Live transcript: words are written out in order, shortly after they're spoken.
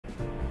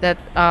that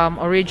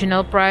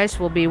original price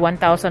will be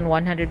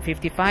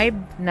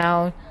 1,155.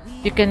 Now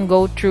you can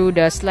go through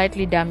the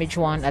slightly damaged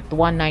one at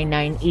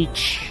 199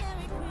 each.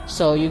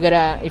 So you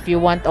gotta, if you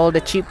want all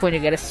the cheap one, you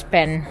gotta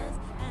spend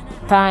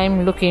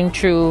time looking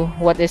through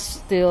what is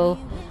still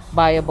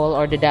buyable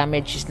or the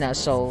damage is not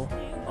so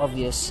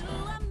obvious.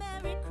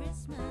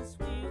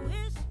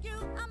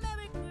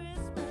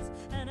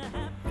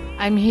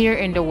 I'm here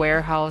in the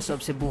warehouse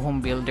of Cebu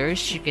Home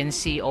Builders. You can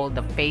see all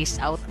the phased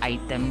out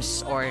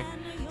items or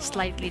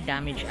slightly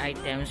damaged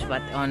items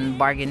but on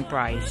bargain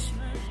price.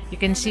 You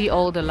can see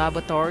all the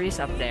lavatories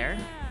up there.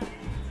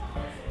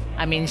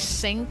 I mean,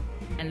 sink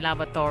and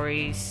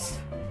lavatories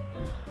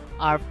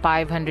are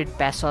 500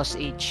 pesos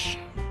each,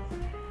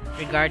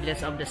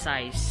 regardless of the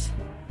size.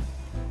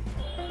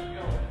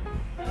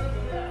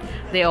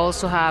 They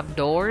also have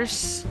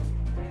doors,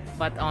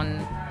 but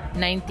on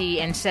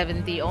 90 and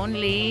 70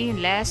 only,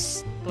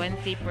 less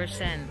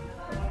 20%,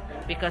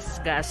 because it's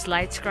got a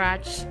slight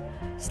scratch,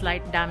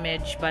 slight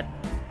damage. But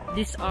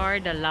these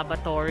are the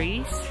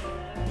lavatories,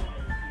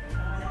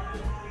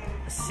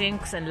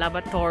 sinks and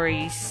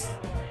lavatories,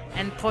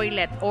 and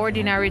toilet,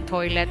 ordinary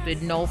toilet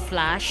with no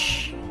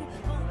flush,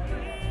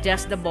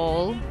 just the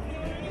bowl,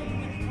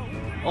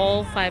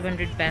 all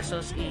 500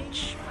 pesos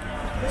each.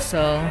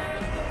 So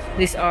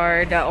these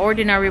are the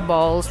ordinary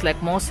bowls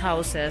like most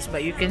houses,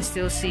 but you can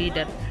still see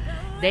that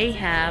they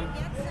have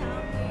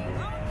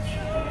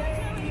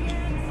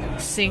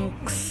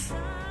sinks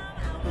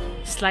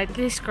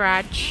slightly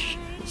scratched,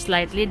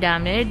 slightly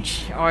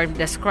damaged, or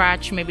the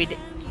scratch maybe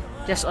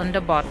just on the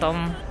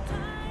bottom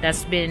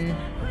that's been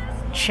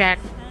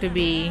checked to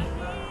be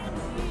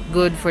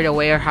good for the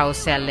warehouse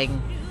selling.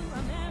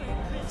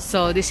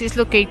 So this is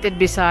located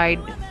beside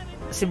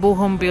Cebu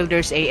Home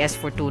Builders AS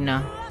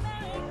Fortuna.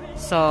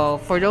 So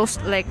for those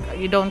like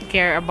you don't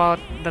care about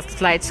the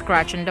slight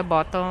scratch on the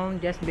bottom,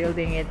 just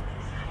building it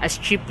as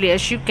cheaply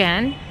as you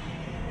can.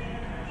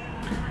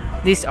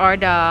 These are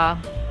the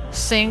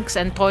sinks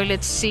and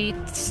toilet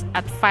seats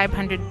at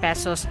 500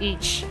 pesos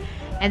each.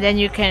 And then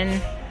you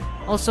can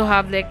also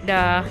have like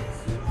the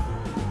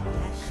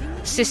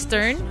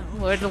cistern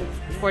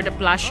for the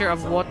plasher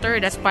of water.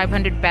 That's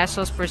 500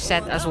 pesos per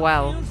set as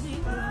well.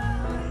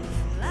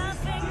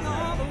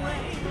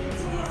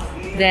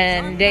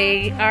 Then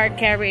they are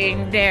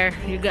carrying there,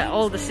 you got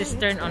all the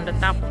cistern on the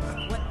top.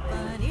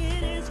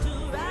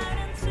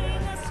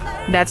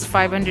 That's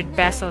 500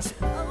 pesos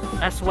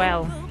as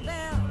well.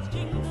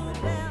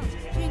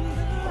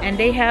 And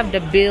they have the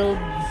Build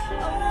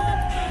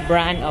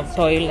brand of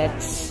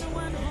toilets.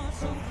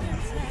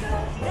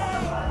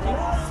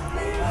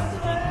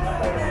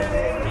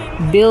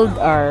 Build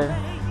are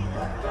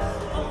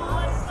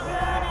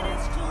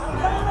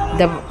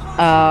the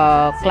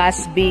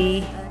Class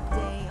B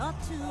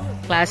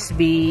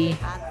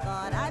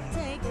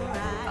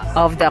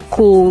of the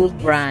Cool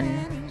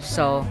brand.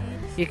 So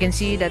you can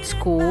see that's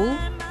Cool,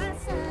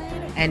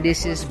 and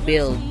this is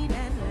Build.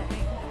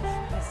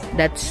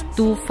 That's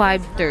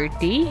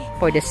 2,530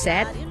 for the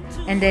set,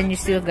 and then you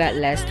still got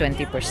less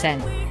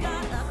 20%.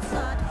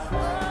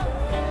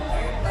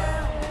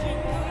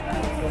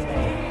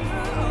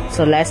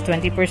 So less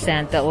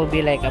 20%, that will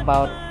be like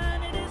about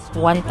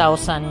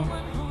 1,000,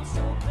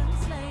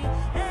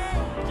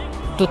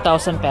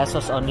 2,000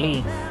 pesos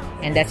only,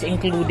 and that's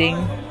including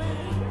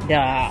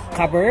the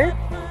cover,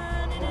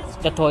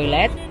 the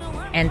toilet,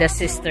 and the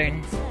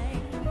cistern.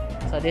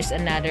 So there's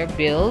another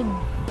Build.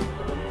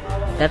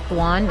 That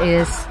one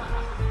is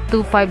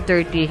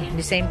 2,530,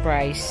 the same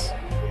price,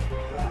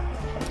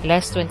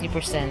 less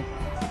 20%.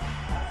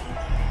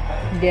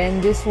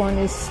 Then this one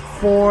is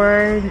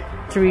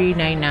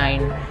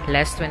 4,399,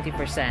 less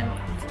 20%.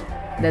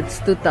 That's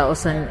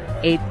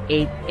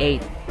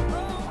 2,888.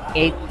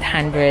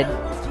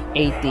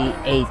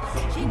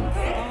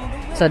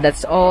 So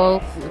that's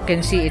all. You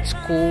can see it's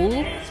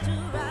Cool,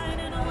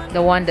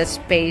 the one that's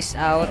spaced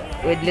out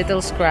with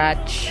little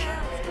scratch,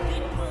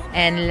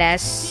 and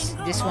less.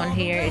 This one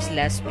here is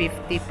less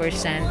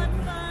 50%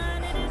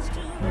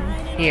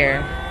 here.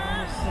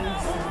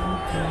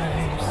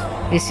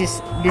 This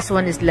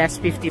one is less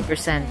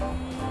 50%.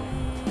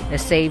 The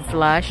Save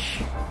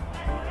Flush.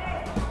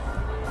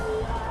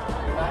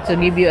 To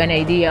give you an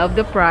idea of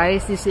the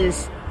price, this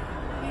is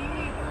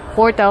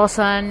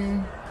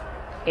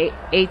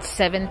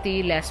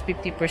 4,870 less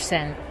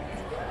 50%.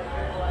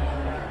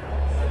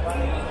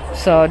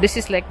 So this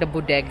is like the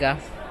bodega.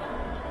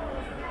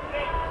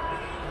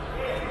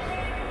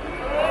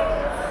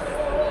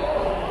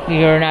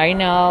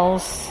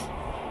 Urinals,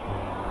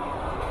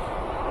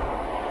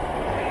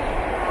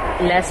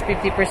 less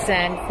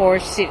 50%,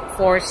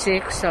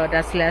 4,6, so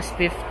that's less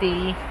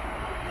 50.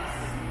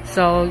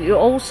 So you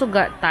also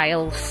got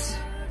tiles,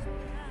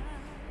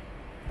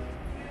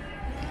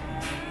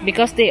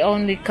 because they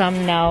only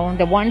come now,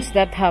 the ones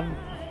that have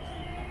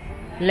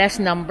less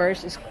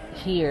numbers is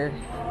here.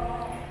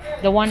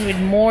 The one with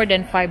more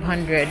than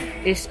 500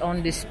 is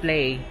on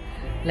display.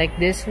 Like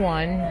this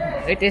one,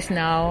 it is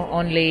now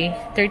only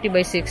 30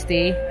 by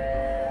 60,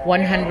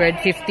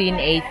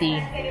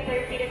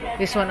 115.80.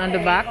 This one on the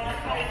back,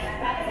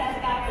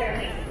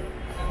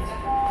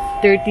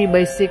 30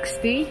 by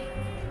 60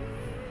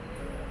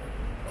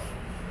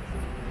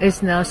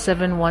 is now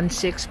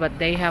 716, but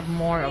they have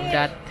more of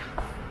that.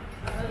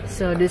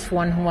 So this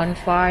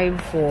 115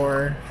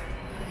 for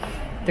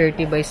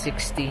 30 by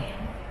 60.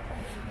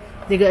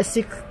 They got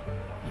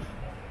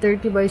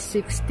 30 by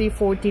 60,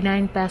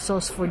 49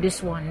 pesos for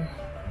this one.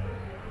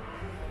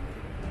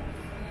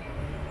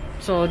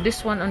 So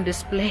this one on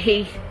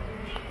display,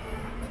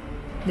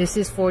 this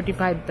is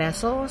 45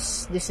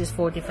 pesos. This is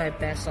 45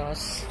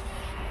 pesos.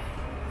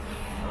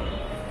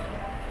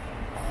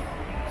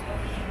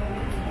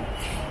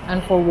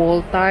 And for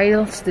wall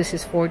tiles, this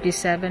is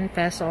 47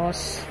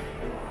 pesos.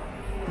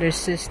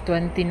 This is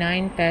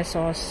 29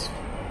 pesos.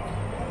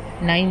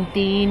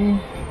 19,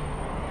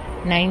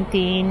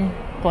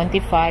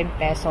 25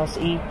 pesos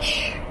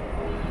each.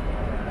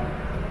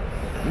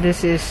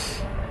 This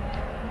is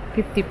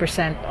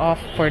 50% off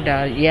for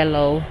the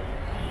yellow,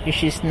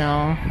 which is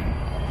now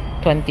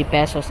 20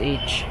 pesos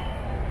each.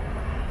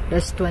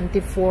 That's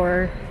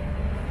 24,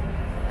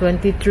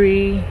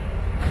 23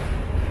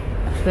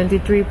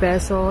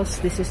 pesos.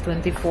 This is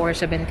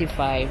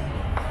 24.75.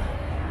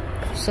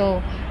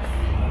 So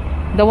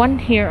the one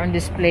here on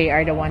display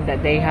are the one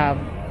that they have.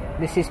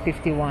 This is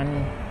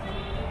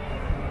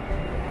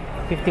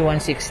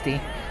 51.60.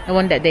 The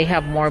one that they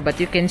have more, but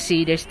you can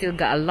see they still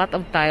got a lot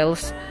of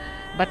tiles,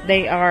 but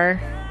they are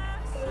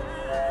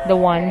the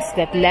ones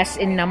that less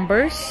in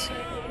numbers,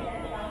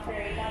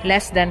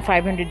 less than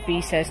 500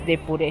 pieces. They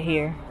put it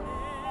here,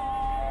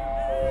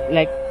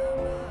 like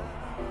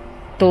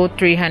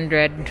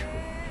 200-300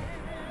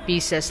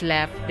 pieces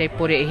left. They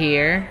put it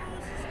here,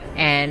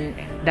 and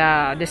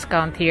the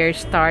discount here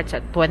starts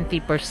at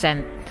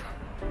 20%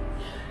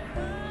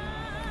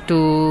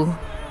 to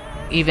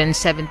even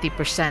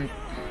 70%.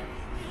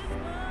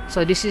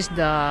 So this is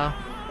the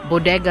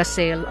bodega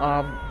sale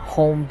of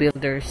home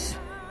builders.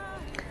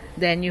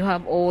 Then you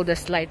have all the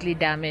slightly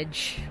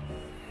damaged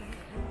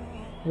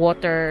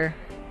water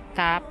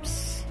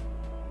taps,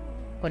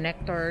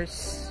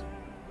 connectors,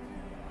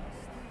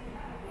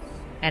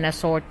 and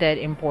assorted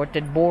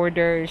imported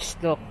borders.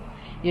 Look,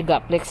 you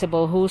got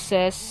flexible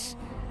hoses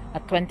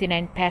at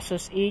 29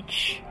 pesos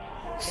each.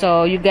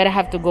 So you gotta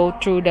have to go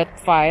through that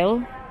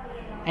file,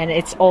 and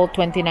it's all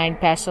 29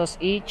 pesos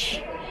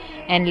each.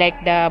 And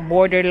like the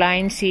border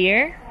lines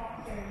here,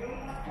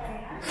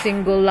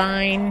 single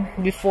line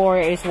before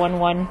is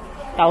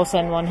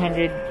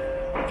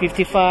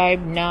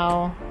 1,155,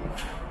 now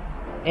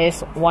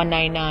is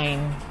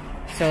 199.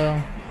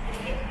 So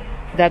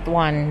that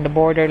one, the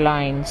border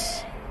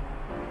lines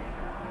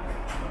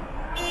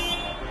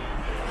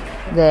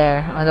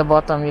there on the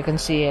bottom, you can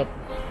see it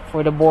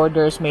for the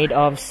borders made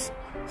of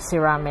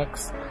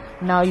ceramics.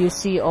 Now you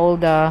see all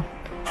the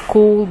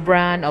cool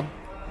brand of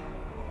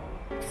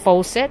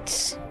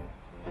faucets.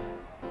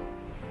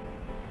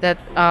 That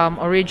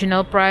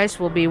original price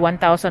will be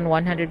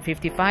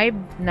 1,155.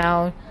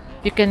 Now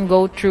you can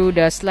go through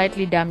the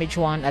slightly damaged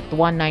one at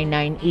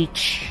 199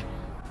 each.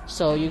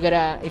 So you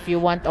gotta, if you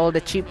want all the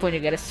cheap one,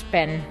 you gotta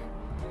spend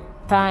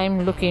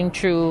time looking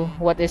through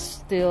what is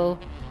still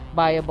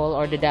buyable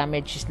or the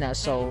damage is not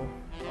so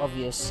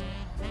obvious.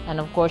 And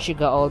of course you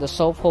got all the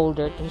soap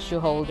holder, tissue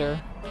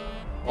holder,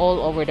 all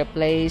over the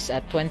place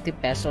at 20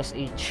 pesos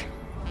each.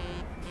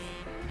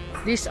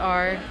 These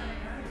are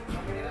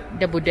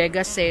the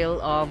bodega sale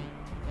of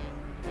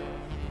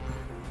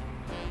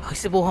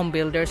Cebu Home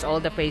Builders, all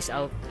the face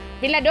out.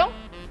 Pila dong?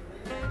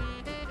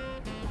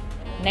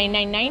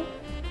 999?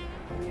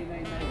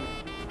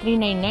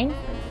 399?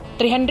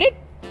 300?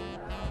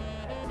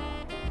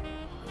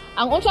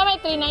 Ang unsa may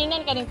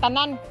 399 kaning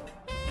tanan?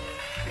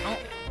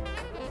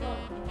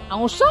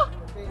 Ang usa?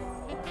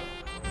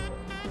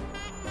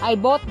 I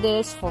bought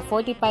this for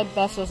 45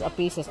 pesos a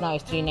piece. Now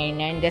it's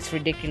 399. That's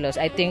ridiculous.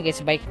 I think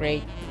it's by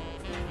crate.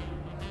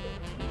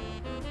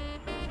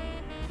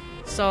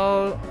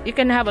 So you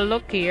can have a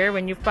look here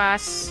when you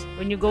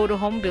go to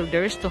Home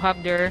Builders to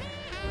have their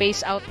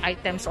face out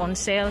items on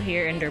sale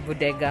here in their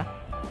bodega.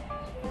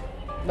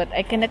 But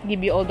I cannot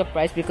give you all the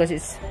price because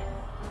it's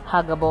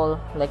huggable.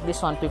 Like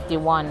this one,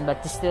 51,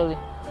 but still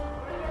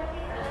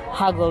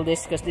haggle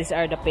this because these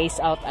are the face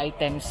out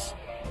items.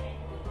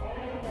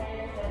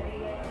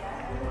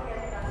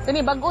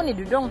 Kani bago ni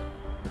Dudong.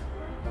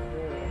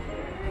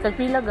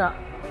 Tagpila ga?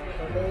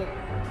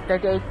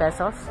 38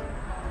 pesos.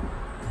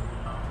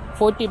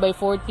 40 by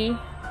 40.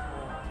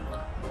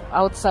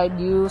 Outside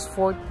use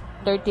for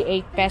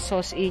 38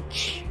 pesos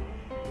each.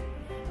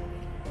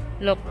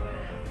 Look,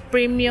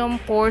 premium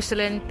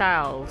porcelain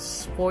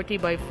tiles, 40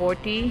 by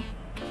 40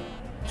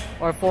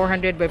 or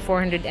 400 by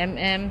 400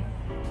 mm.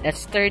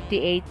 That's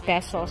 38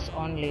 pesos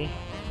only.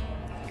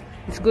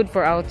 It's good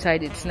for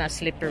outside, it's not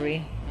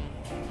slippery.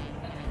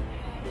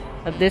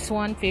 But this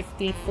one,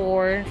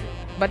 54.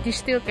 But you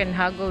still can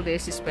haggle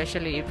this,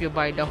 especially if you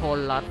buy the whole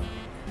lot.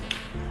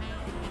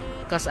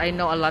 Because I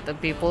know a lot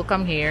of people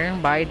come here,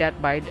 buy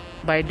that, buy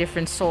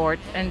different sort,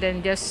 and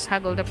then just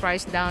haggle the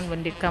price down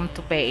when they come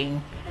to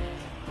paying.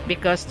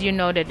 Because you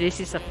know that this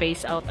is a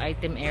face out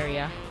item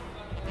area.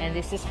 And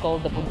this is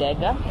called the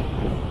bodega.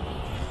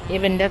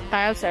 Even the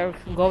tiles are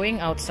going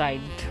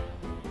outside.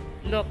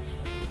 Look.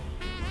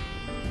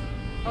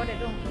 Oh, they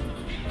do.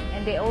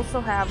 And they also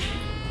have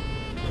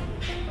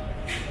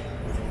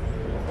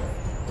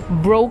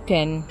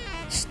broken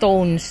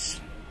stones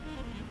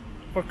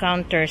for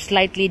counter,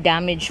 slightly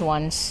damaged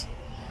ones.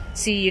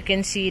 See, you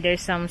can see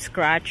there's some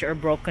scratch or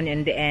broken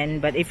in the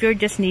end, but if you're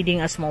just needing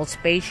a small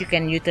space, you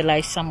can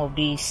utilize some of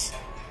these.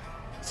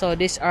 So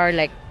these are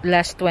like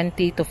less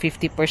 20 to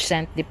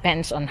 50%,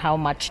 depends on how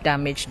much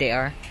damage they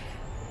are.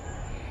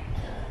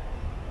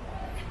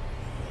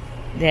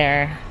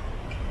 There.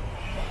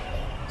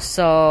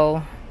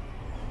 So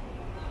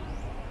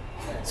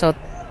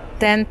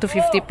 10 to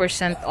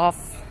 50%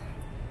 off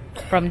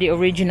from the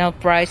original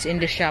price in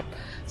the shop.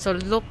 So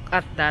look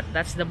at that.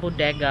 That's the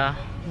bodega.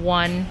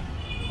 One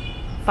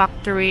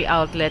factory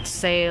outlet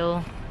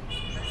sale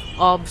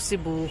of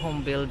Cebu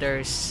Home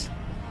Builders.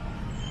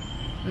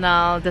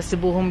 Now the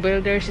Cebu Home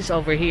Builders is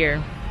over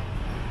here.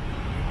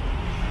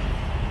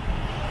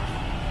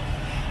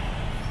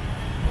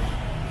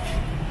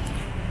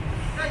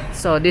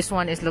 So this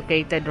one is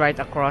located right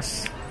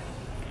across.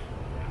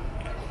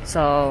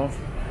 So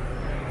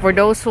for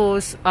those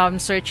who's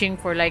searching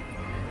for like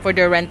for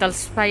the rental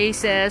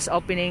spaces,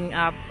 opening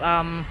up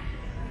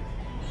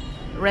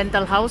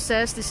rental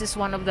houses, this is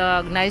one of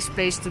the nice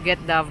place to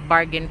get the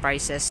bargain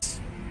prices.